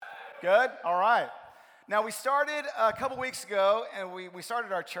Good? All right. Now, we started a couple weeks ago, and we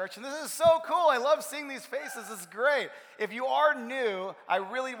started our church, and this is so cool. I love seeing these faces. This is great. If you are new, I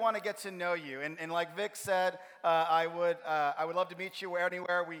really want to get to know you. And like Vic said, I would love to meet you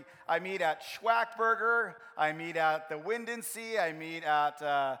anywhere. I meet at Schwackburger. I meet at the Windansea. I meet at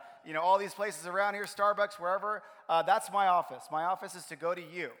all these places around here, Starbucks, wherever. That's my office. My office is to go to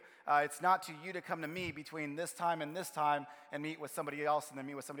you. It's not to you to come to me between this time and meet with somebody else and then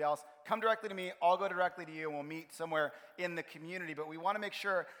meet with somebody else. Come directly to me. I'll go directly to you, and we'll meet somewhere in the community. But we want to make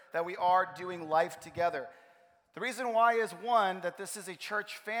sure that we are doing life together. The reason why is, one, that this is a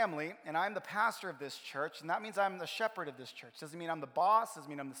church family, and I'm the pastor of this church, and that means I'm the shepherd of this church. Doesn't mean I'm the boss. Doesn't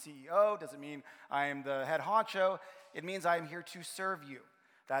mean I'm the CEO. Doesn't mean I'm the head honcho. It means I'm here to serve you.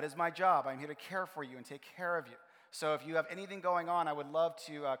 That is my job. I'm here to care for you and take care of you. So if you have anything going on, I would love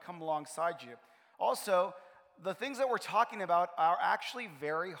to come alongside you. Also, the things that we're talking about are actually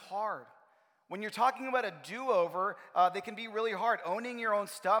very hard. When you're talking about a do-over, they can be really hard. Owning your own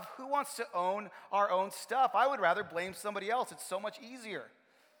stuff, who wants to own our own stuff? I would rather blame somebody else. It's so much easier.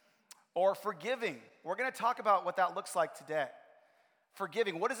 Or forgiving. We're going to talk about what that looks like today.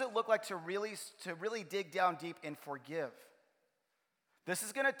 Forgiving. What does it look like to really dig down deep and forgive? This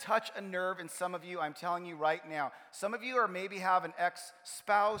is going to touch a nerve in some of you, I'm telling you right now. Some of you are maybe have an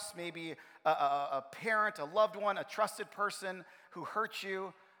ex-spouse, maybe a parent, a loved one, a trusted person who hurt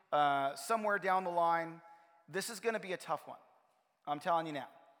you somewhere down the line. This is going to be a tough one. I'm telling you now.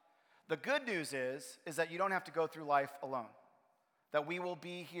 The good news is that you don't have to go through life alone. That we will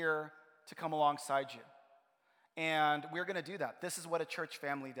be here to come alongside you. And we're going to do that. This is what a church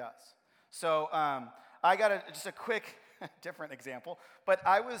family does. So I got just a quick different example, but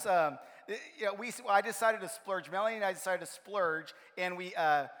I was, I decided to splurge. Melanie and I decided to splurge, and we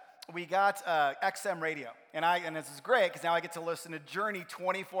got XM radio, and this is great because now I get to listen to Journey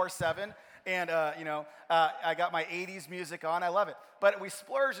 24/7, and I got my 80s music on. I love it. But we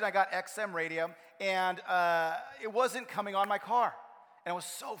splurged, and I got XM radio, and it wasn't coming on my car, and I was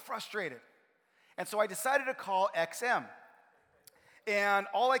so frustrated, and so I decided to call XM. And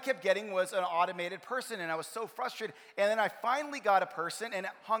all I kept getting was an automated person, and I was so frustrated. And then I finally got a person, and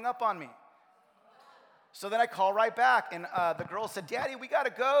it hung up on me. So then I call right back, and the girl said, "Daddy, we got to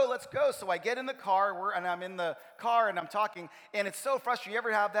go. Let's go." So I get in the car, and I'm in the car, and I'm talking, and it's so frustrating. You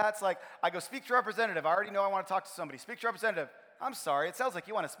ever have that? It's like, I go, "Speak to representative." I already know I want to talk to somebody. Speak to representative. I'm sorry, it sounds like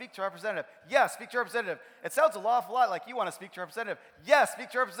you want to speak to representative. Yes, speak to representative. It sounds an awful lot like you want to speak to representative. Yes,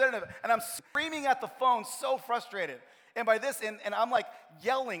 speak to representative. And I'm screaming at the phone, so frustrated. And by this, and I'm like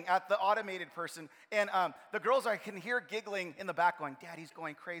yelling at the automated person. And the girls I can hear giggling in the back going, "Daddy's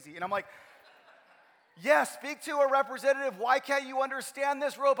going crazy." And I'm like, "Yes, speak to a representative. Why can't you understand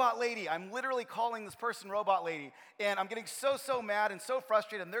this, robot lady?" I'm literally calling this person robot lady. And I'm getting so mad and so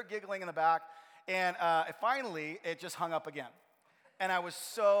frustrated. And they're giggling in the back. And finally, it just hung up again. And I was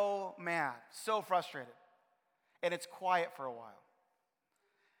so mad, so frustrated. And it's quiet for a while.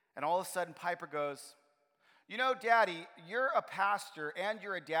 And all of a sudden, Piper goes, "You know, Daddy, you're a pastor and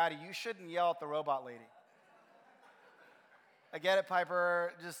you're a daddy. You shouldn't yell at the robot lady." I get it,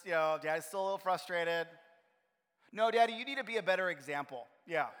 Piper. Just, Daddy's still a little frustrated. "No, Daddy, you need to be a better example."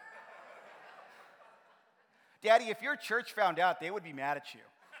 Yeah. "Daddy, if your church found out, they would be mad at you."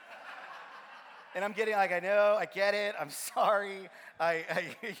 And I'm getting like, "I know, I get it. I'm sorry.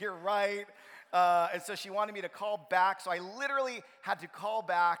 You're right." And so she wanted me to call back. So I literally had to call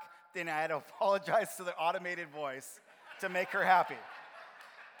back. Then I had to apologize to the automated voice to make her happy.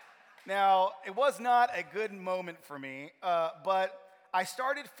 Now, it was not a good moment for me, but I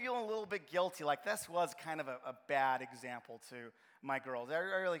started feeling a little bit guilty. Like, this was kind of a bad example to my girls. I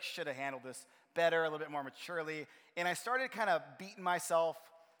really should have handled this better, a little bit more maturely. And I started kind of beating myself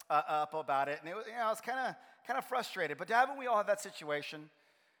up about it. And it was, I was kind of frustrated. But haven't we all had that situation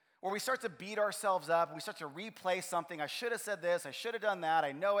where we start to beat ourselves up, and we start to replay something? I should have said this, I should have done that,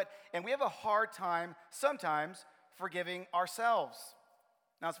 I know it. And we have a hard time sometimes forgiving ourselves.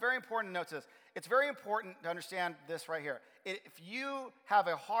 Now, it's very important to note this. It's very important to understand this right here. If you have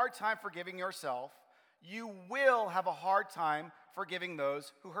a hard time forgiving yourself, you will have a hard time forgiving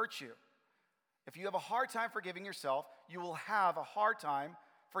those who hurt you. If you have a hard time forgiving yourself, you will have a hard time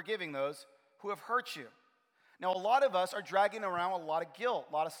forgiving those who have hurt you. Now, a lot of us are dragging around a lot of guilt,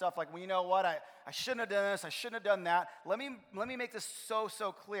 a lot of stuff like, "Well, you know what, I shouldn't have done this, I shouldn't have done that." Let me make this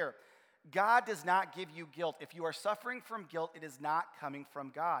so clear. God does not give you guilt. If you are suffering from guilt, it is not coming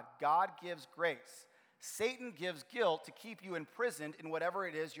from God. God gives grace. Satan gives guilt to keep you imprisoned in whatever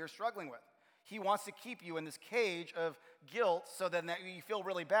it is you're struggling with. He wants to keep you in this cage of guilt so then that you feel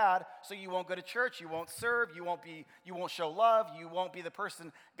really bad, so you won't go to church, you won't serve, you won't show love, you won't be the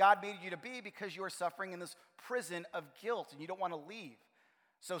person God made you to be because you are suffering in this prison of guilt and you don't want to leave.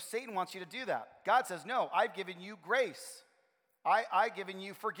 So Satan wants you to do that. God says, no, I've given you grace. I've given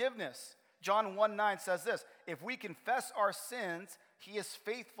you forgiveness. John 1:9 says this, if we confess our sins, he is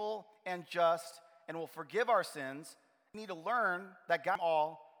faithful and just and will forgive our sins. We need to learn that God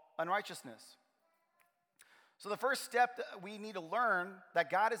all unrighteousness. So the first step that we need to learn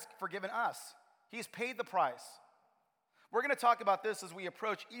that God has forgiven us. He's paid the price. We're going to talk about this as we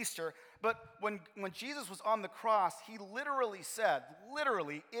approach Easter, but when Jesus was on the cross, he literally said,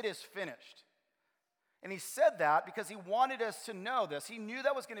 it is finished. And he said that because he wanted us to know this. He knew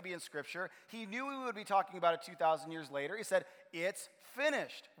that was going to be in Scripture. He knew we would be talking about it 2,000 years later. He said, it's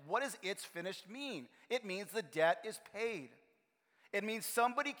finished. What does it's finished mean? It means the debt is paid. It means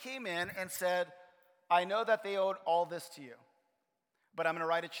somebody came in and said, I know that they owed all this to you, but I'm going to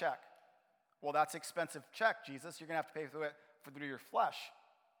write a check. Well, that's an expensive check, Jesus. You're going to have to pay through your flesh.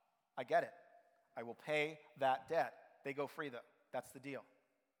 I get it. I will pay that debt. They go free, though. That's the deal.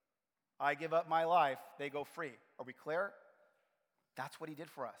 I give up my life. They go free. Are we clear? That's what he did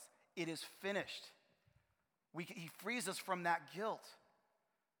for us. It is finished. He frees us from that guilt.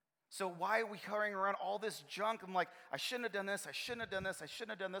 So why are we carrying around all this junk? I'm like, I shouldn't have done this, I shouldn't have done this, I shouldn't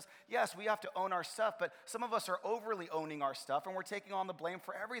have done this. Yes, we have to own our stuff, but some of us are overly owning our stuff and we're taking on the blame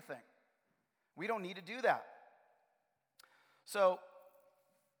for everything. We don't need to do that. So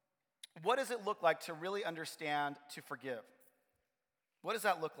what does it look like to really understand to forgive? What does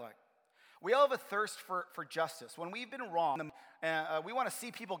that look like? We all have a thirst for justice. When we've been wrong, we want to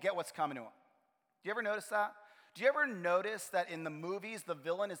see people get what's coming to them. Do you ever notice that? Do you ever notice that in the movies, the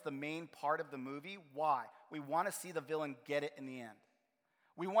villain is the main part of the movie? Why? We want to see the villain get it in the end.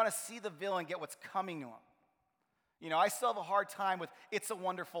 We want to see the villain get what's coming to him. You know, I still have a hard time with It's a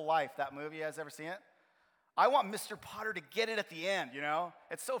Wonderful Life, that movie. You guys ever seen it? I want Mr. Potter to get it at the end, you know?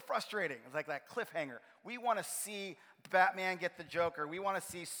 It's so frustrating. It's like that cliffhanger. We want to see Batman get the Joker. We want to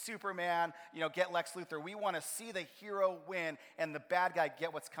see Superman, get Lex Luthor. We want to see the hero win and the bad guy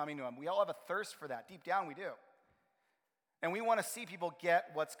get what's coming to him. We all have a thirst for that. Deep down, we do. And we want to see people get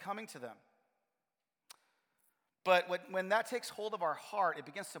what's coming to them. But when that takes hold of our heart, it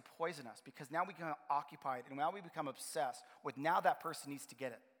begins to poison us because now we become occupied and now we become obsessed with now that person needs to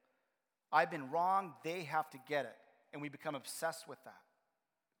get it. I've been wrong, they have to get it. And we become obsessed with that.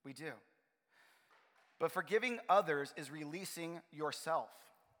 We do. But forgiving others is releasing yourself.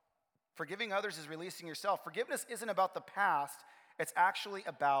 Forgiving others is releasing yourself. Forgiveness isn't about the past, it's actually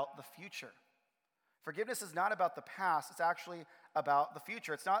about the future. Forgiveness is not about the past, it's actually about the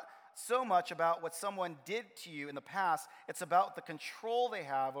future. It's not so much about what someone did to you in the past, it's about the control they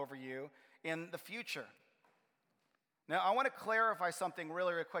have over you in the future. Now, I want to clarify something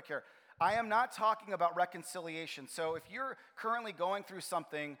really, really quick here. I am not talking about reconciliation. So if you're currently going through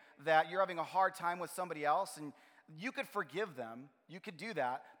something that you're having a hard time with somebody else, and you could forgive them, you could do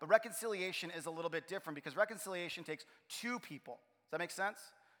that, but reconciliation is a little bit different because reconciliation takes two people. Does that make sense?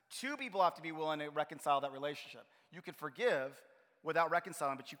 Two people have to be willing to reconcile that relationship. You could forgive without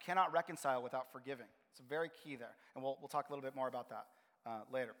reconciling, but you cannot reconcile without forgiving. It's very key there, and we'll talk a little bit more about that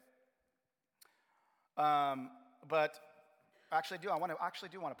later. But actually, I do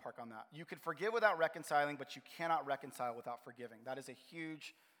want to park on that. You could forgive without reconciling, but you cannot reconcile without forgiving. That is a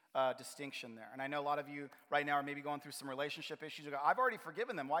huge distinction there. And I know a lot of you right now are maybe going through some relationship issues. You go, I've already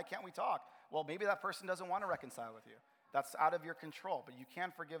forgiven them. Why can't we talk? Well, maybe that person doesn't want to reconcile with you. That's out of your control, but you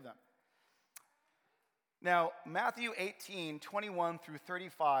can forgive them. Now, Matthew 18:21 through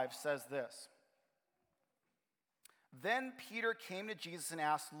 35 says this. Then Peter came to Jesus and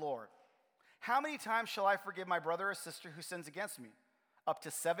asked, Lord, how many times shall I forgive my brother or sister who sins against me? Up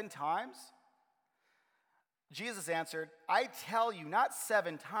to 7 times? Jesus answered, I tell you, not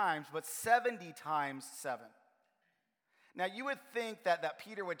 7 times, but 70 times 7. Now, you would think that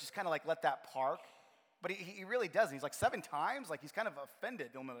Peter would just kind of like let that park, but he really doesn't. He's like, 7 times? Like, he's kind of offended.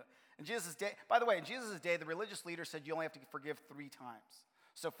 In Jesus' day, by the way, in Jesus' day, the religious leaders said you only have to forgive 3 times.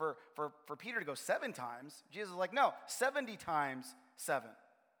 So for Peter to go 7 times, Jesus is like, no, 70 times 7.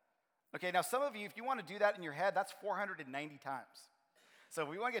 Okay, now some of you, if you want to do that in your head, that's 490 times. So if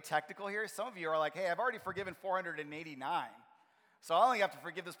we want to get technical here, some of you are like, hey, I've already forgiven 489. So I only have to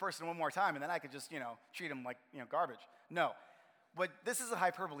forgive this person one more time, and then I could just, treat him like, garbage. No, but this is a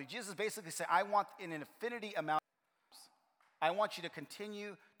hyperbole. Jesus basically said, I want in an infinity amount of times. I want you to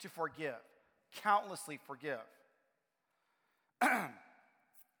continue to forgive, countlessly forgive.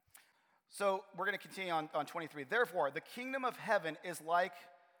 So we're going to continue on 23. Therefore, the kingdom of heaven is like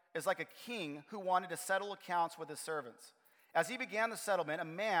is like a king who wanted to settle accounts with his servants. As he began the settlement, a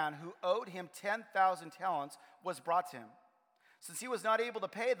man who owed him 10,000 talents was brought to him. Since he was not able to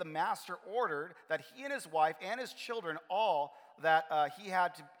pay, the master ordered that he and his wife and his children, all that the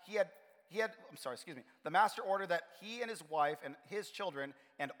master ordered that he and his wife and his children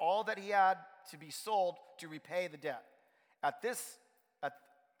and all that he had to be sold to repay the debt. At this,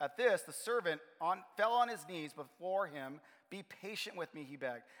 the servant fell on his knees before him. "Be patient with me," he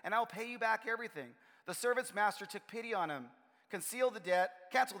begged, "and I'll pay you back everything." The servant's master took pity on him, canceled the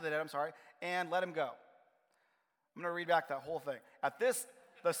debt, and let him go. I'm going to read back that whole thing. At this,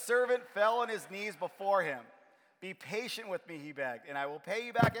 the servant fell on his knees before him. "Be patient with me," he begged, "and I will pay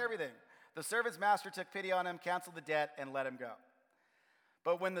you back everything." The servant's master took pity on him, canceled the debt, and let him go.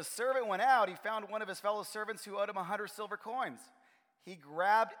 But when the servant went out, he found one of his fellow servants who owed him 100 silver coins. He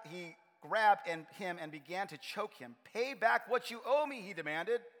grabbed him and began to choke him. "Pay back what you owe me," he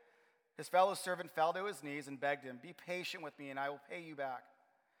demanded. His fellow servant fell to his knees and begged him, "Be patient with me, and I will pay you back."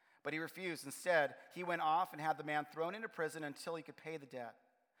 But he refused. Instead, he went off and had the man thrown into prison until he could pay the debt.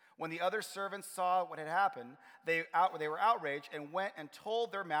 When the other servants saw what had happened, they were outraged and went and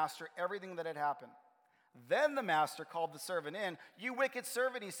told their master everything that had happened. Then the master called the servant in. "You wicked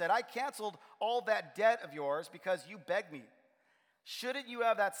servant," he said, "I canceled all that debt of yours because you begged me. Shouldn't you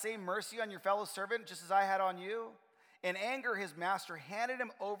have that same mercy on your fellow servant just as I had on you?" In anger, his master handed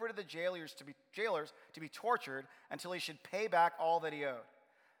him over to the jailers to be tortured until he should pay back all that he owed.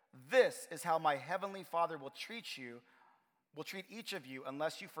 "This is how my heavenly Father will treat each of you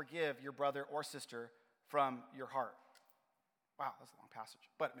unless you forgive your brother or sister from your heart." Wow, that's a long passage,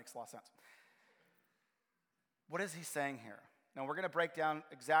 but it makes a lot of sense. What is he saying here? Now, we're going to break down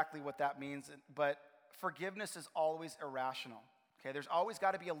exactly what that means, but forgiveness is always irrational. Okay, there's always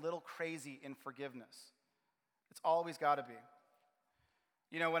got to be a little crazy in forgiveness. It's always got to be.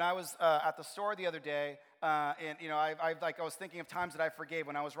 You know, when I was at the store the other day, and you know, I was thinking of times that I forgave.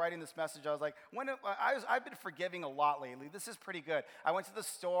 When I was writing this message, I was like, I've been forgiving a lot lately. This is pretty good. I went to the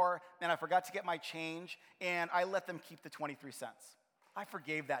store and I forgot to get my change, and I let them keep the 23 cents. I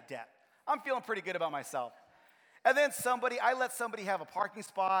forgave that debt. I'm feeling pretty good about myself. And then I let somebody have a parking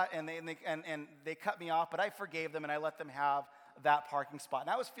spot, and they cut me off, but I forgave them and I let them have that parking spot. And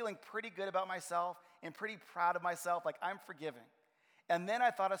I was feeling pretty good about myself and pretty proud of myself, like I'm forgiving. And then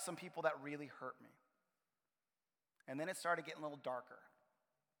I thought of some people that really hurt me. And then it started getting a little darker.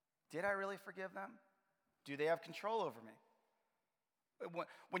 Did I really forgive them? Do they have control over me?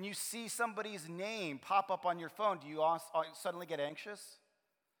 When you see somebody's name pop up on your phone, do you suddenly get anxious?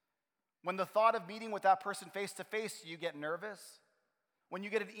 When the thought of meeting with that person face to face, do you get nervous? When you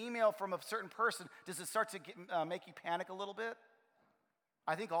get an email from a certain person, does it start to make you panic a little bit?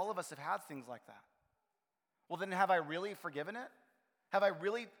 I think all of us have had things like that. Well, then have I really forgiven it? Have I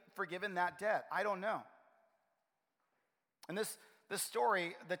really forgiven that debt? I don't know. And this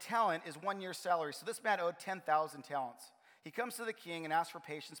story, the talent is 1 year's salary. So this man owed 10,000 talents. He comes to the king and asks for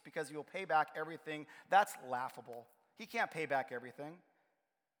patience because he will pay back everything. That's laughable. He can't pay back everything.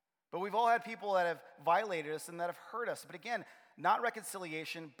 But we've all had people that have violated us and that have hurt us. But again, not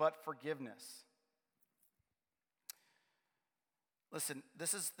reconciliation, but forgiveness. Listen,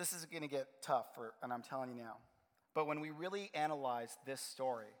 this is going to get tough, and I'm telling you now. But when we really analyze this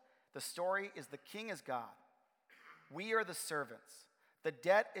story, the story is the king is God. We are the servants. The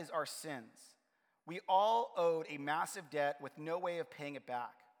debt is our sins. We all owed a massive debt with no way of paying it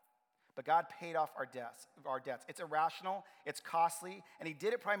back. But God paid off our debts. It's irrational, it's costly, and he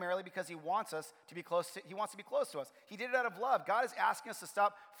did it primarily because he wants to be close to us. He did it out of love. God is asking us to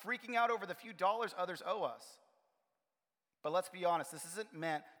stop freaking out over the few dollars others owe us. But let's be honest, this isn't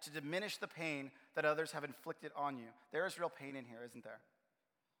meant to diminish the pain that others have inflicted on you. There is real pain in here, isn't there?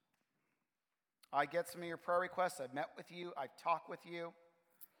 I get some of your prayer requests. I've met with you. I've talked with you.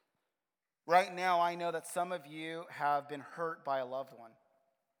 Right now, I know that some of you have been hurt by a loved one.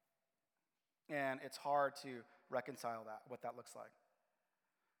 And it's hard to reconcile what that looks like.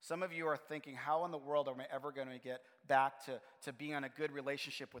 Some of you are thinking, how in the world am I ever going to get back to being in a good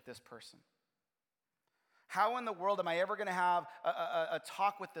relationship with this person? How in the world am I ever going to have a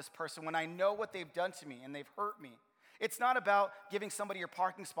talk with this person when I know what they've done to me and they've hurt me? It's not about giving somebody your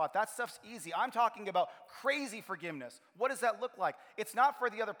parking spot. That stuff's easy. I'm talking about crazy forgiveness. What does that look like? It's not for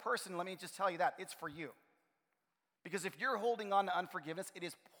the other person. Let me just tell you that. It's for you. Because if you're holding on to unforgiveness, it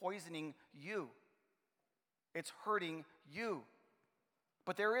is poisoning you. It's hurting you.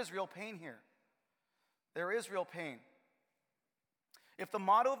 But there is real pain here. There is real pain. If the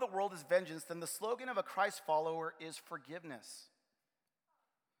motto of the world is vengeance, then the slogan of a Christ follower is forgiveness.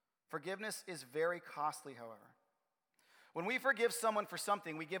 Forgiveness is very costly, however. When we forgive someone for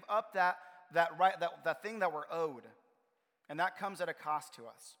something, we give up that thing that we're owed, and that comes at a cost to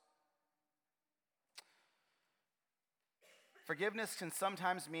us. Forgiveness can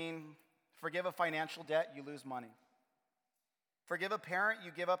sometimes mean forgive a financial debt, you lose money. Forgive a parent,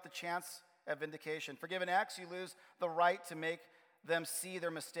 you give up the chance at vindication. Forgive an ex, you lose the right to make them see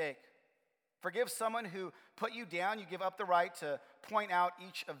their mistake. Forgive someone who put you down, you give up the right to point out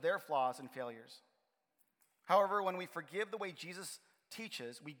each of their flaws and failures. However, when we forgive the way Jesus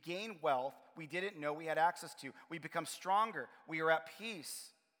teaches, we gain wealth we didn't know we had access to. We become stronger. We are at peace.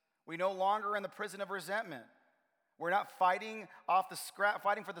 We no longer are in the prison of resentment. We're not fighting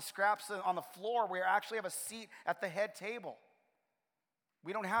for the scraps on the floor. We actually have a seat at the head table.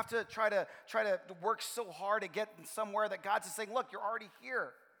 We don't have to try to work so hard to get somewhere that God's just saying, look, you're already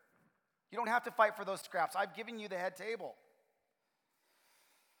here. You don't have to fight for those scraps. I've given you the head table.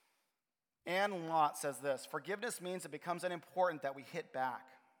 Anne Lott says this: forgiveness means it becomes unimportant that we hit back.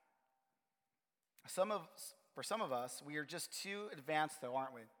 For some of us, we are just too advanced, though,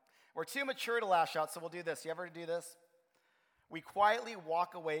 aren't we? We're too mature to lash out, so we'll do this. You ever do this? We quietly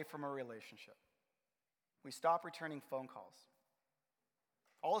walk away from a relationship. We stop returning phone calls.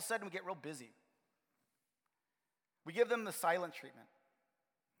 All of a sudden, we get real busy. We give them the silent treatment.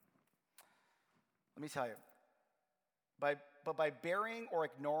 Let me tell you, but by burying or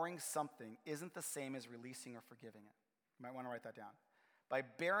ignoring something isn't the same as releasing or forgiving it. You might want to write that down. By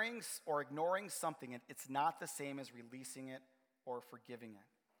burying or ignoring something, it's not the same as releasing it or forgiving it.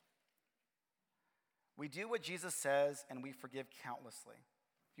 We do what Jesus says, and we forgive countlessly.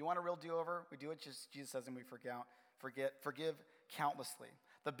 If you want a real do-over, we do what Jesus says, and we forgive countlessly.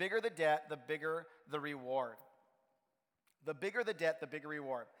 The bigger the debt, the bigger the reward. The bigger the debt, the bigger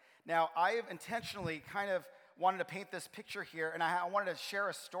reward. Now, I have intentionally kind of wanted to paint this picture here, and I wanted to share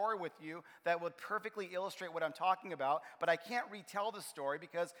a story with you that would perfectly illustrate what I'm talking about, but I can't retell the story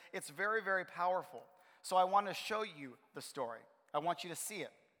because it's very, very powerful. So I want to show you the story. I want you to see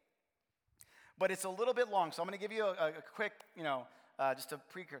it. But it's a little bit long, so I'm going to give you a quick, just a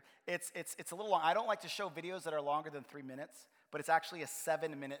pre-curve. It's a little long. I don't like to show videos that are longer than 3 minutes, but it's actually a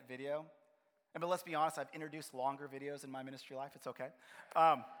 7-minute video. But let's be honest, I've introduced longer videos in my ministry life. It's okay.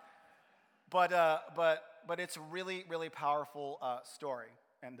 But it's a really, really powerful story,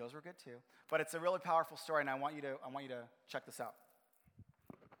 and those were good too. But it's a really powerful story, and I want you to check this out.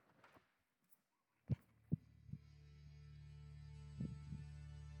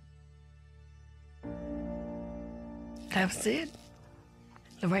 That's it.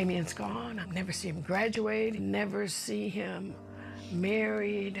 Loramian's gone. I'll never see him graduate. Never see him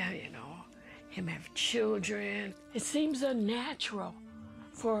married. Him have children. It seems unnatural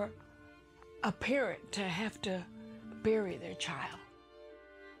for a parent to have to bury their child.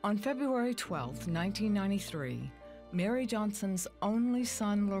 On February 12, 1993, Mary Johnson's only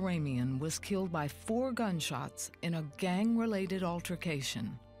son, Loramian, was killed by 4 gunshots in a gang-related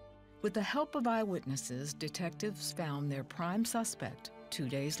altercation. With the help of eyewitnesses, detectives found their prime suspect 2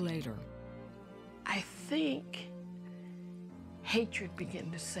 days later. I think hatred began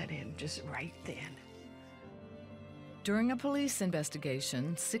to set in just right then. During a police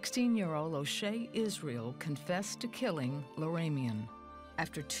investigation, 16-year-old O'Shea Israel confessed to killing Loramian.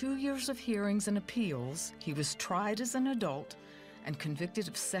 After 2 years of hearings and appeals, he was tried as an adult and convicted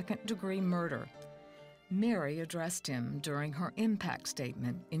of second-degree murder. Mary addressed him during her impact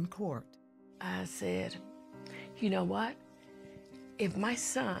statement in court. I said, you know what? If my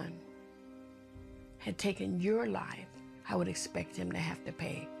son had taken your life, I would expect him to have to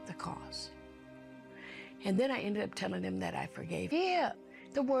pay the cost. And then I ended up telling him that I forgave. Yeah,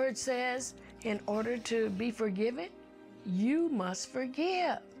 the word says, in order to be forgiven, you must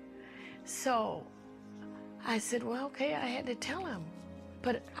forgive. So I said, well, okay, I had to tell him.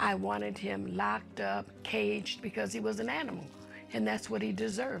 But I wanted him locked up, caged, because he was an animal, and that's what he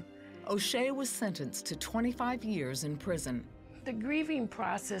deserved. O'Shea was sentenced to 25 years in prison. The grieving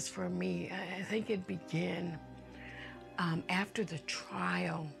process for me, I think it began after the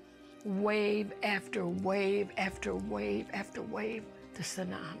trial. Wave after wave after wave after wave, the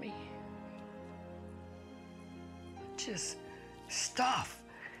tsunami. Just stuff,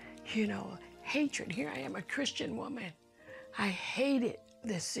 hatred. Here I am, a Christian woman. I hated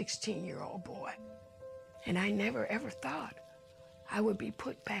this 16-year-old boy. And I never, ever thought I would be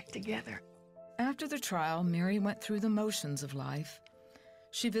put back together. After the trial, Mary went through the motions of life.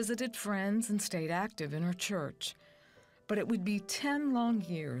 She visited friends and stayed active in her church. But it would be 10 long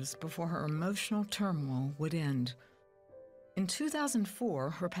years before her emotional turmoil would end. In 2004,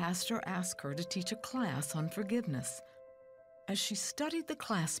 her pastor asked her to teach a class on forgiveness. As she studied the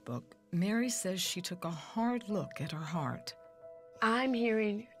class book, Mary says she took a hard look at her heart. I'm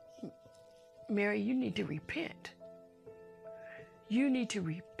hearing, Mary, you need to repent. You need to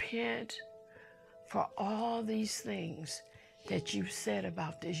repent for all these things that you've said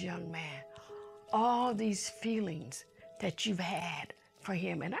about this young man, all these feelings that you've had for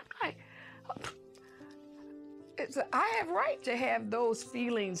him. And I'm like, I have right to have those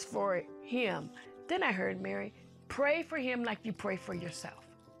feelings for him. Then I heard Mary, pray for him like you pray for yourself.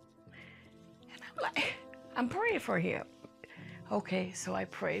 And I'm like, I'm praying for him. Okay, so I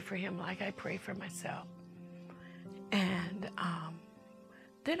pray for him like I pray for myself. And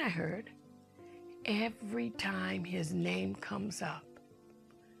then I heard, every time his name comes up,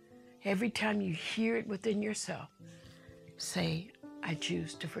 every time you hear it within yourself, say, I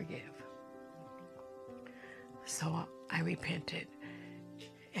choose to forgive. So I repented,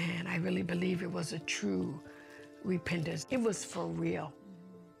 and I really believe it was a true repentance. It was for real.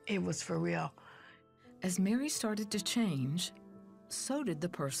 It was for real. As Mary started to change, so did the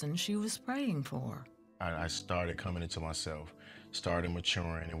person she was praying for. I started coming into myself, started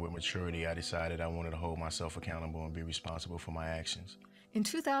maturing, and with maturity, I decided I wanted to hold myself accountable and be responsible for my actions. In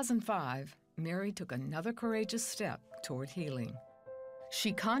 2005, Mary took another courageous step toward healing.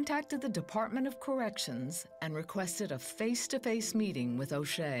 She contacted the Department of Corrections and requested a face-to-face meeting with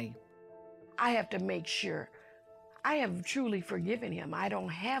O'Shea. I have to make sure I have truly forgiven him. I don't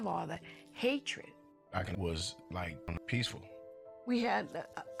have all the hatred. I was peaceful. We had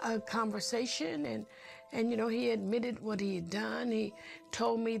a conversation, and he admitted what he had done. He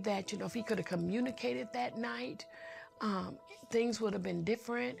told me that, if he could have communicated that night, things would have been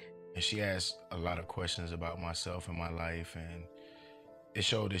different. And she asked a lot of questions about myself and my life, and it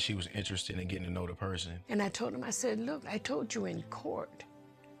showed that she was interested in getting to know the person. And I told him, I said, look, I told you in court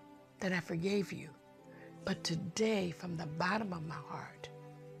that I forgave you. But today, from the bottom of my heart,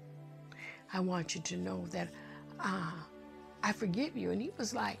 I want you to know that I forgive you. And he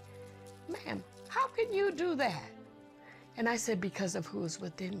was like, ma'am, how can you do that? And I said, because of who is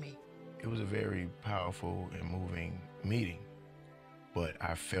within me. It was a very powerful and moving meeting, but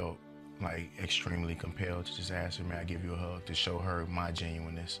I felt extremely compelled to just ask her, may I give you a hug, to show her my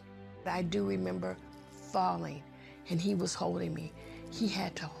genuineness. I do remember falling, and he was holding me. He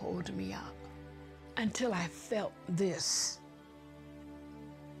had to hold me up until I felt this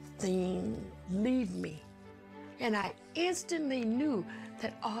thing leave me. And I instantly knew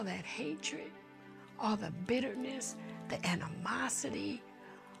that all that hatred, all the bitterness, the animosity,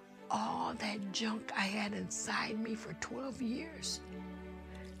 all that junk I had inside me for 12 years,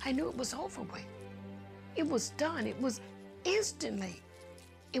 I knew it was over with. It was done. It was instantly,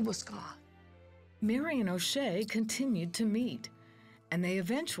 it was gone. Mary and O'Shea continued to meet, and they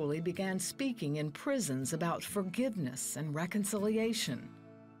eventually began speaking in prisons about forgiveness and reconciliation.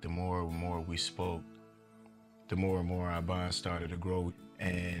 The more and more we spoke, the more and more our bond started to grow,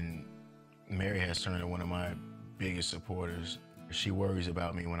 and Mary has turned into one of my biggest supporters. She worries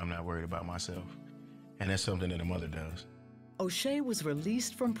about me when I'm not worried about myself, and that's something that a mother does. O'Shea was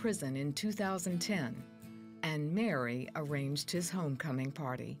released from prison in 2010, and Mary arranged his homecoming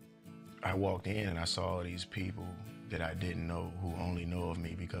party. I walked in and I saw all these people that I didn't know, who only know of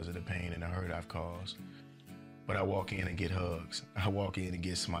me because of the pain and the hurt I've caused. But I walk in and get hugs. I walk in and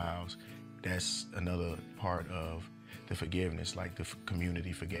get smiles. That's another part of the forgiveness, the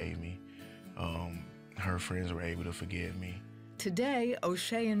community forgave me. Her friends were able to forgive me. Today,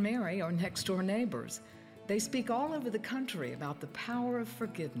 O'Shea and Mary are next-door neighbors. They speak all over the country about the power of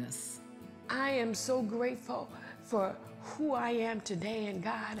forgiveness. I am so grateful for who I am today in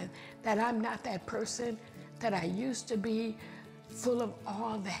God, and that I'm not that person that I used to be, full of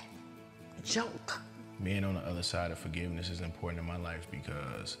all that junk. Being on the other side of forgiveness is important in my life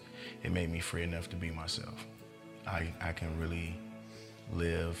because it made me free enough to be myself. I can really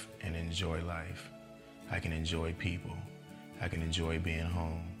live and enjoy life. I can enjoy people. I can enjoy being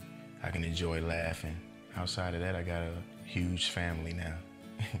home. I can enjoy laughing. Outside of that, I got a huge family now.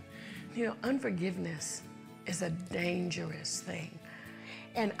 Unforgiveness is a dangerous thing.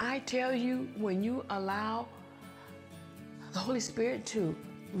 And I tell you, when you allow the Holy Spirit to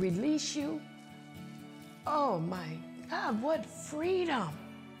release you, oh my God, what freedom.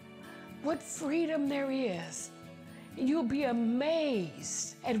 What freedom there is. You'll be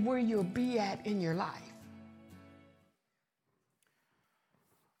amazed at where you'll be at in your life.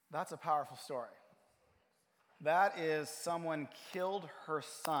 That's a powerful story. That is someone killed her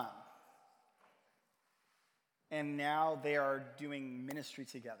son, and now they are doing ministry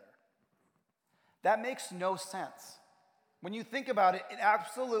together. That makes no sense. When you think about it, it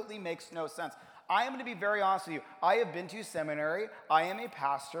absolutely makes no sense. I am going to be very honest with you. I have been to seminary. I am a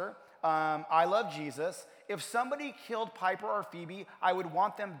pastor. I love Jesus. If somebody killed Piper or Phoebe, I would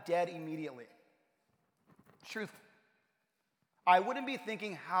want them dead immediately. Truth. I wouldn't be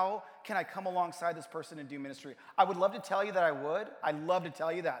thinking, how can I come alongside this person and do ministry? I would love to tell you that I would. I'd love to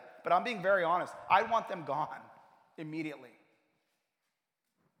tell you that. But I'm being very honest. I want them gone immediately.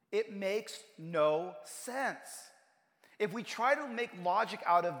 It makes no sense. If we try to make logic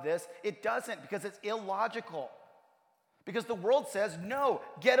out of this, it doesn't, because it's illogical. Because the world says, no,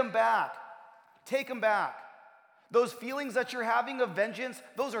 get them back. Take them back. Those feelings that you're having of vengeance,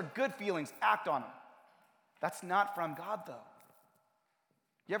 those are good feelings. Act on them. That's not from God, though.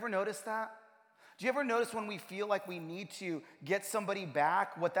 You ever notice that? Do you ever notice when we feel like we need to get somebody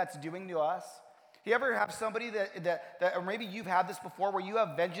back, what that's doing to us? You ever have somebody that or maybe you've had this before, where you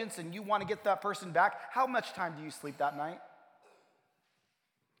have vengeance and you want to get that person back? How much time do you sleep that night?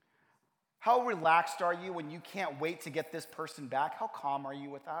 How relaxed are you when you can't wait to get this person back? How calm are you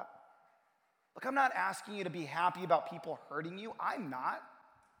with that? Look, I'm not asking you to be happy about people hurting you. I'm not.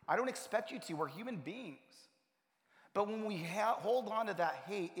 I don't expect you to. We're human beings. But when we hold on to that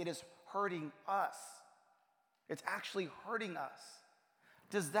hate, it is hurting us. It's actually hurting us.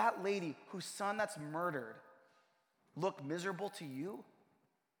 Does that lady whose son that's murdered look miserable to you?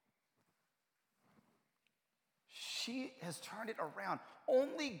 She has turned it around.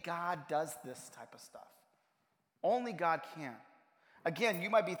 Only God does this type of stuff. Only God can. Again, you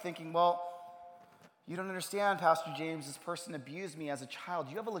might be thinking, well, you don't understand, Pastor James, this person abused me as a child.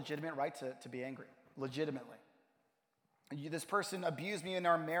 You have a legitimate right to be angry, legitimately. This person abused me in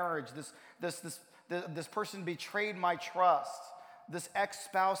our marriage. This person betrayed my trust. This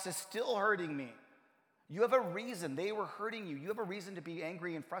ex-spouse is still hurting me. You have a reason. They were hurting you. You have a reason to be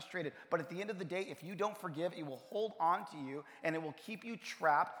angry and frustrated. But at the end of the day, if you don't forgive, it will hold on to you, and it will keep you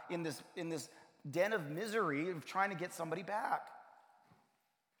trapped in this den of misery of trying to get somebody back.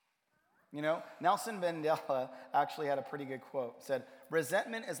 You know, Nelson Mandela actually had a pretty good quote. It said,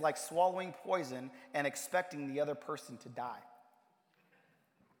 "Resentment is like swallowing poison and expecting the other person to die."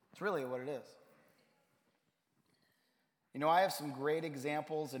 It's really what it is. You know, I have some great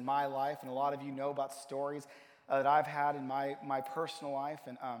examples in my life, and a lot of you know about stories that I've had in my personal life.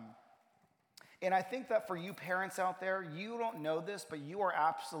 And I think that for you parents out there, you don't know this, but you are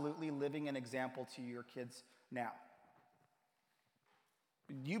absolutely living an example to your kids now.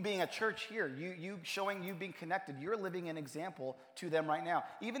 You being at church here, you showing you being connected, you're living an example to them right now.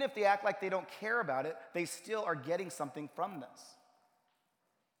 Even if they act like they don't care about it, they still are getting something from this.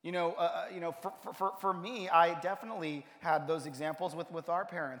 For me, I definitely had those examples with our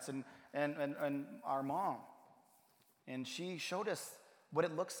parents and our mom. And she showed us what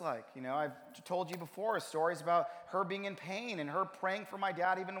it looks like. You know, I've told you before stories about her being in pain and her praying for my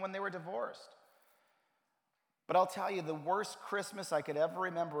dad even when they were divorced. But I'll tell you, the worst Christmas I could ever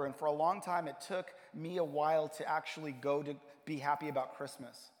remember, and for a long time it took me a while to actually go to be happy about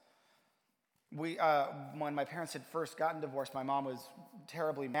Christmas. When my parents had first gotten divorced, my mom was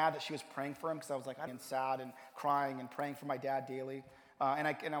terribly mad that she was praying for him, because I was like, I'm sad and crying and praying for my dad daily.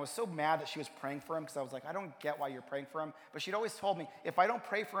 And I was so mad that she was praying for him, because I was like, I don't get why you're praying for him. But she'd always told me, if I don't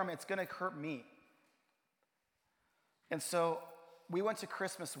pray for him, it's going to hurt me. And so we went to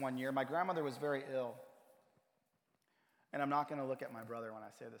Christmas one year. My grandmother was very ill. And I'm not going to look at my brother when I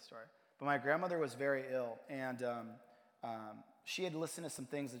say this story. But my grandmother was very ill, and she had listened to some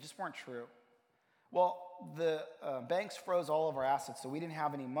things that just weren't true. Well, the banks froze all of our assets, so we didn't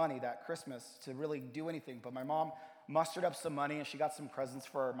have any money that Christmas to really do anything. But my mom mustered up some money, and she got some presents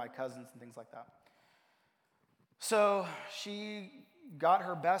for my cousins and things like that. So she got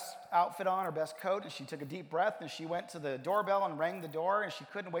her best outfit on, her best coat, and she took a deep breath, and she went to the doorbell and rang the door, and she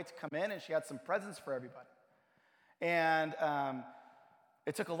couldn't wait to come in, and she had some presents for everybody. And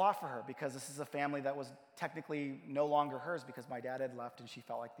it took a lot for her, because this is a family that was technically no longer hers, because my dad had left, and she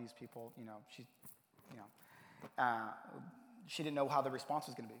felt like these people, she didn't know how the response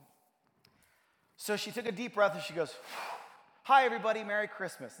was going to be. So she took a deep breath, and she goes, "Hi, everybody, Merry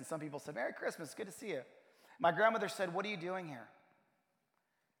Christmas." And some people said, "Merry Christmas, good to see you." My grandmother said, "What are you doing here?"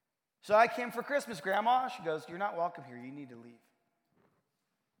 So "I came for Christmas, Grandma." She goes, "You're not welcome here. You need to leave."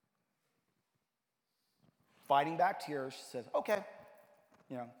 Fighting back tears, she says, "Okay."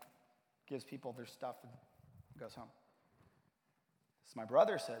 Gives people their stuff and goes home. So my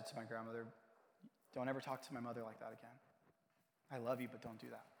brother said to my grandmother, "Don't ever talk to my mother like that again. I love you, but don't do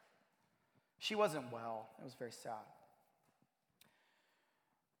that." She wasn't well. It was very sad.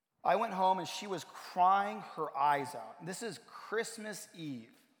 I went home, and she was crying her eyes out. This is Christmas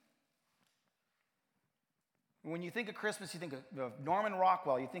Eve. When you think of Christmas, you think of Norman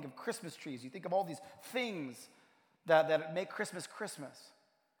Rockwell, you think of Christmas trees, you think of all these things that make Christmas Christmas.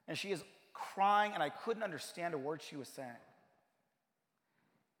 And she is crying, and I couldn't understand a word she was saying.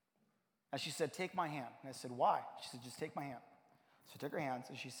 And she said, take my hand. And I said, why? She said, just take my hand. So I took her hands,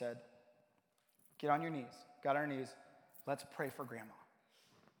 and she said, get on your knees. Got on her knees. Let's pray for Grandma.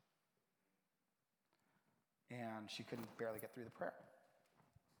 And she couldn't barely get through the prayer.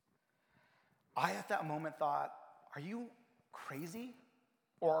 I, at that moment, thought, are you crazy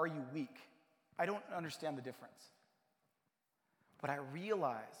or are you weak? I don't understand the difference. What I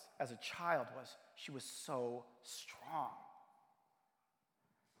realized as a child was she was so strong.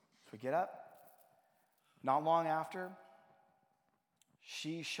 So we get up. Not long after,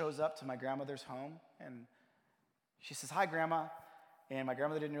 she shows up to my grandmother's home, and she says, hi, Grandma. And my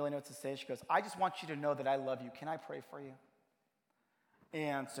grandmother didn't really know what to say. She goes, I just want you to know that I love you. Can I pray for you?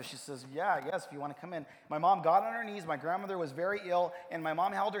 And so she says, yeah, I guess, if you want to come in. My mom got on her knees. My grandmother was very ill, and my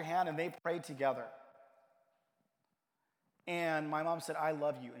mom held her hand, and they prayed together. And my mom said, I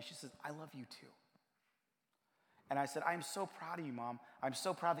love you. And she says, I love you too. And I said, I'm so proud of you, Mom. I'm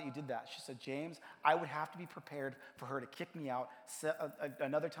so proud that you did that. She said, James, I would have to be prepared for her to kick me out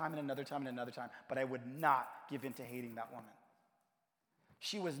another time and another time and another time, but I would not give in to hating that woman.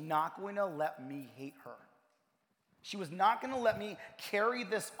 She was not going to let me hate her. She was not going to let me carry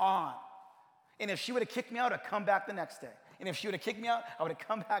this on. And if she would have kicked me out, I'd come back the next day. And if she would have kicked me out, I would have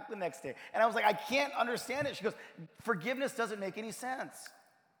come back the next day. And I was like, I can't understand it. She goes, forgiveness doesn't make any sense.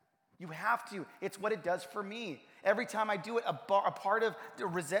 You have to. It's what it does for me. Every time I do it, a part of the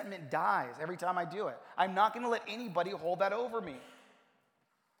resentment dies every time I do it. I'm not going to let anybody hold that over me.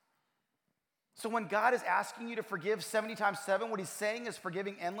 So when God is asking you to forgive 70 times 7, what he's saying is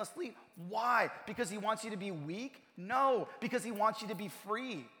forgiving endlessly. Why? Because he wants you to be weak? No, because he wants you to be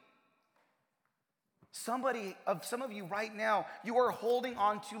free. Some of you right now, you are holding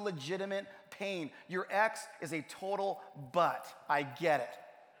on to legitimate pain. Your ex is a total butt. I get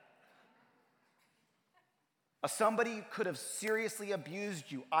it. Somebody could have seriously abused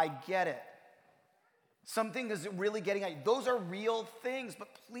you. I get it. Something is really getting at you. Those are real things, but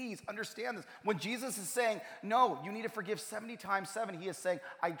please understand this. When Jesus is saying, no, you need to forgive 70 times 7, he is saying,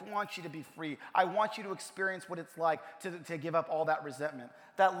 I want you to be free. I want you to experience what it's like to give up all that resentment.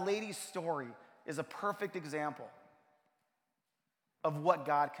 That lady's story is a perfect example of what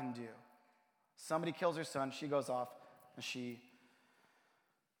God can do. Somebody kills her son, she goes off, and she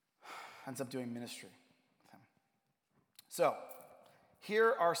ends up doing ministry with him. So,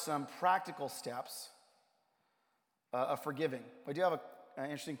 here are some practical steps of forgiving. We do have an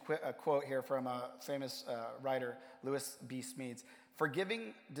interesting quote here from a famous writer, Lewis B. Smedes.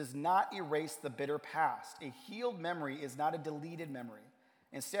 Forgiving does not erase the bitter past. A healed memory is not a deleted memory.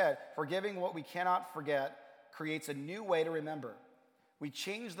 Instead, forgiving what we cannot forget creates a new way to remember. We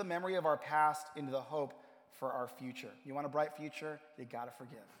change the memory of our past into the hope for our future. You want a bright future? You got to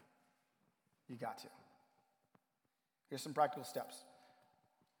forgive. You got to. Here's some practical steps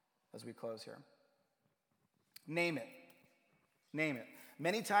as we close here. Name it. Name it.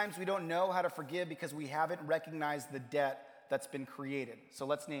 Many times we don't know how to forgive because we haven't recognized the debt that's been created. So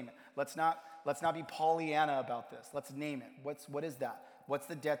let's name it. Let's not be Pollyanna about this. Let's name it. What is that? What's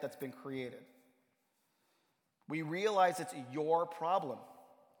the debt that's been created? We realize it's your problem.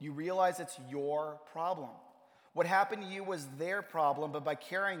 You realize it's your problem. What happened to you was their problem, but by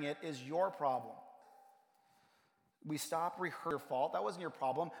carrying it is your problem. We stop rehearsing your fault. That wasn't your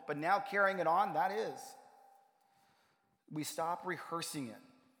problem, but now carrying it on, that is. We stop rehearsing it.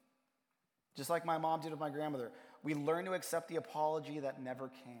 Just like my mom did with my grandmother. We learn to accept the apology that never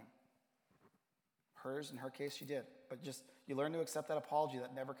came. Hers, in her case, she did. But just, you learn to accept that apology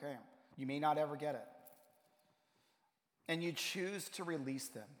that never came. You may not ever get it. And you choose to release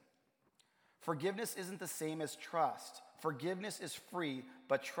them. Forgiveness isn't the same as trust. Forgiveness is free,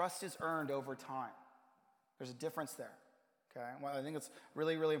 but trust is earned over time. There's a difference there. Okay? Well, I think it's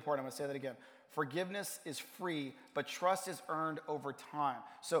really, really important. I'm going to say that again. Forgiveness is free, but trust is earned over time.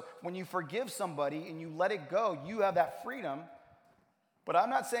 So when you forgive somebody and you let it go, you have that freedom. But I'm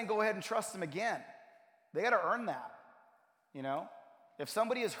not saying go ahead and trust them again. They got to earn that. You know? If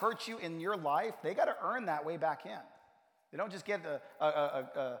somebody has hurt you in your life, they got to earn that way back in. They don't just get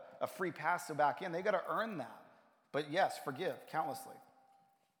a free pass to back in. They got to earn that. But yes, forgive countlessly.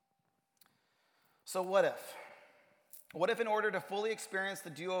 So what if? What if in order to fully experience the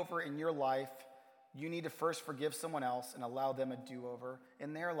do-over in your life, you need to first forgive someone else and allow them a do-over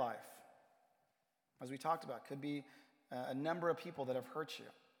in their life? As we talked about, could be a number of people that have hurt you.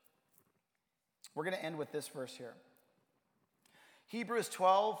 We're going to end with this verse here. Hebrews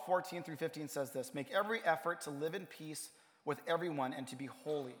 12:14-15 says this, make every effort to live in peace with everyone and to be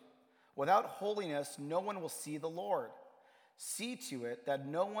holy. Without holiness, no one will see the Lord. See to it that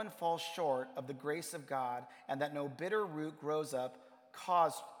no one falls short of the grace of God, and that no bitter root grows up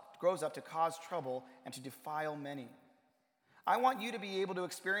to cause trouble and to defile many. I want you to be able to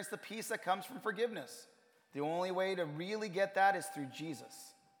experience the peace that comes from forgiveness. The only way to really get that is through Jesus.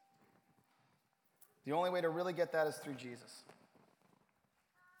 The only way to really get that is through Jesus.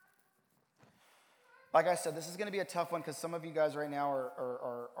 Like I said, this is going to be a tough one because some of you guys right now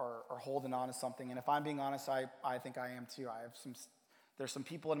are holding on to something. And if I'm being honest, I think I am too. There's some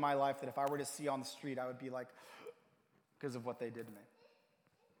people in my life that if I were to see on the street, I would be like, because of what they did to me.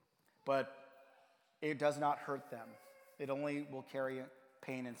 But it does not hurt them. It only will carry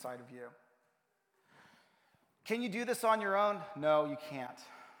pain inside of you. Can you do this on your own? No, you can't.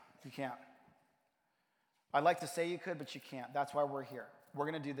 You can't. I'd like to say you could, but you can't. That's why we're here. We're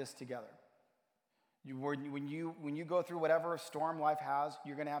going to do this together. When you go through whatever storm life has,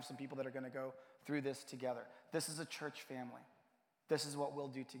 you're going to have some people that are going to go through this together. This is a church family. This is what we'll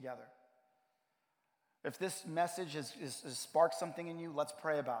do together. If this message has sparked something in you, let's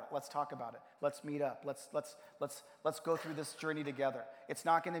pray about it. Let's talk about it. Let's meet up. Let's go through this journey together. It's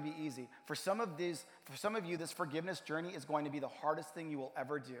not going to be easy. For some of you, this forgiveness journey is going to be the hardest thing you will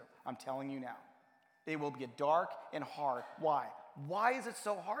ever do. I'm telling you now. It will get dark and hard. Why? Why is it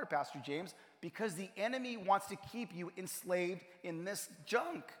so hard, Pastor James? Because the enemy wants to keep you enslaved in this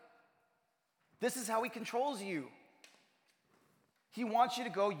junk. This is how he controls you. He wants you to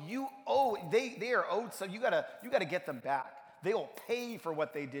go, they are owed, so you gotta get them back. They will pay for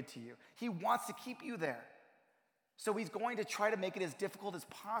what they did to you. He wants to keep you there. So he's going to try to make it as difficult as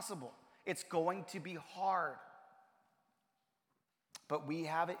possible. It's going to be hard. But we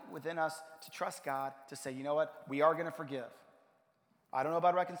have it within us to trust God, to say, you know what, we are gonna forgive. I don't know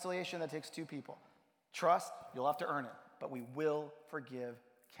about reconciliation, that takes two people. Trust, you'll have to earn it, but we will forgive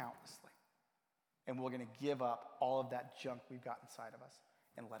countlessly. And we're going to give up all of that junk we've got inside of us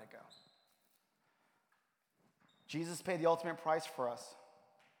and let it go. Jesus paid the ultimate price for us.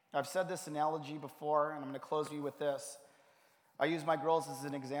 I've said this analogy before, and I'm going to close you with this. I use my girls as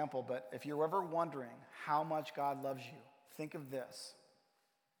an example, but if you're ever wondering how much God loves you, think of this.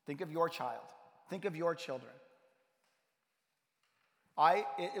 Think of your child. Think of your children.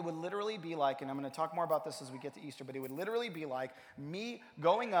 It would literally be like, and I'm going to talk more about this as we get to Easter, but it would literally be like me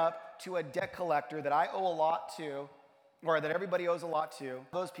going up to a debt collector that I owe a lot to, or that everybody owes a lot to,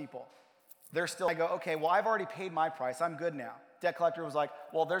 those people. I go, okay, well, I've already paid my price. I'm good now. Debt collector was like,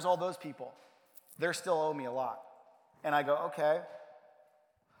 well, there's all those people. They're still owe me a lot. And I go, okay,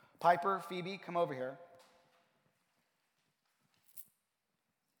 Piper, Phoebe, come over here.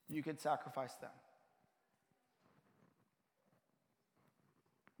 You could sacrifice them.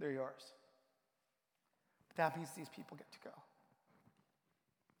 They're yours. But that means these people get to go.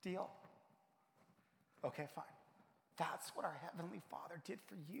 Deal? Okay, fine. That's what our Heavenly Father did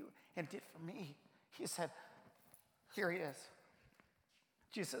for you and did for me. He said, here he is.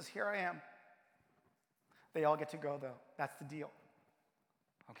 Jesus says, here I am. They all get to go, though. That's the deal.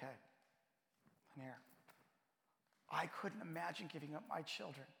 Okay. I'm here. I couldn't imagine giving up my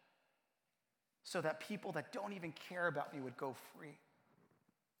children so that people that don't even care about me would go free.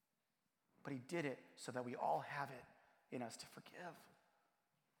 But he did it so that we all have it in us to forgive.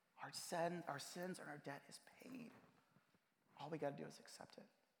 Our sins and our debt is paid. All we got to do is accept it.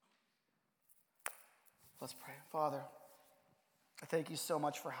 Let's pray. Father, I thank you so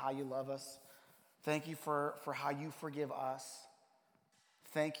much for how you love us. Thank you for how you forgive us.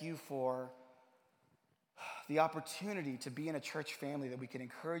 Thank you for the opportunity to be in a church family that we can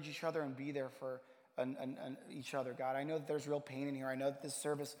encourage each other and be there for each other, God. I know that there's real pain in here. I know that this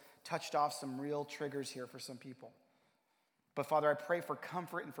service touched off some real triggers here for some people. But Father, I pray for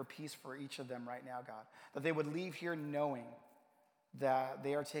comfort and for peace for each of them right now, God. That they would leave here knowing that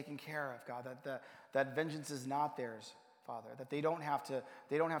they are taken care of, God. That vengeance is not theirs, Father. That they don't have to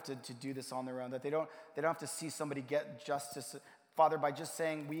do this on their own. That they don't have to see somebody get justice. Father, by just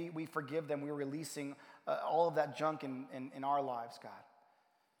saying we forgive them, we're releasing all of that junk in our lives, God.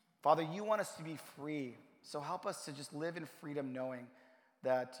 Father, you want us to be free, so help us to just live in freedom knowing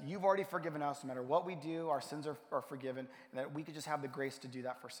that you've already forgiven us. No matter what we do, our sins are forgiven, and that we could just have the grace to do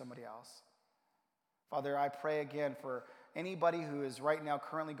that for somebody else. Father, I pray again for anybody who is right now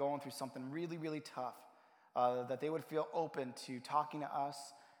currently going through something really, really tough, that they would feel open to talking to us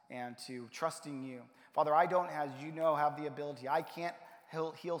and to trusting you. Father, I don't, as you know, have the ability. I can't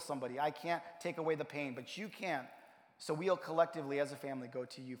heal somebody. I can't take away the pain, but you can. So we'll collectively, as a family, go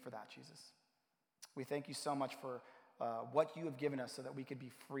to you for that, Jesus. We thank you so much for what you have given us so that we could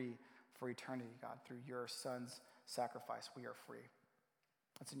be free for eternity, God. Through your Son's sacrifice, we are free.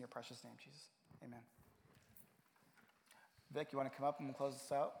 It's in your precious name, Jesus. Amen. Vic, you want to come up and we'll close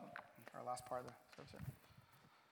this out? Our last part of the service here.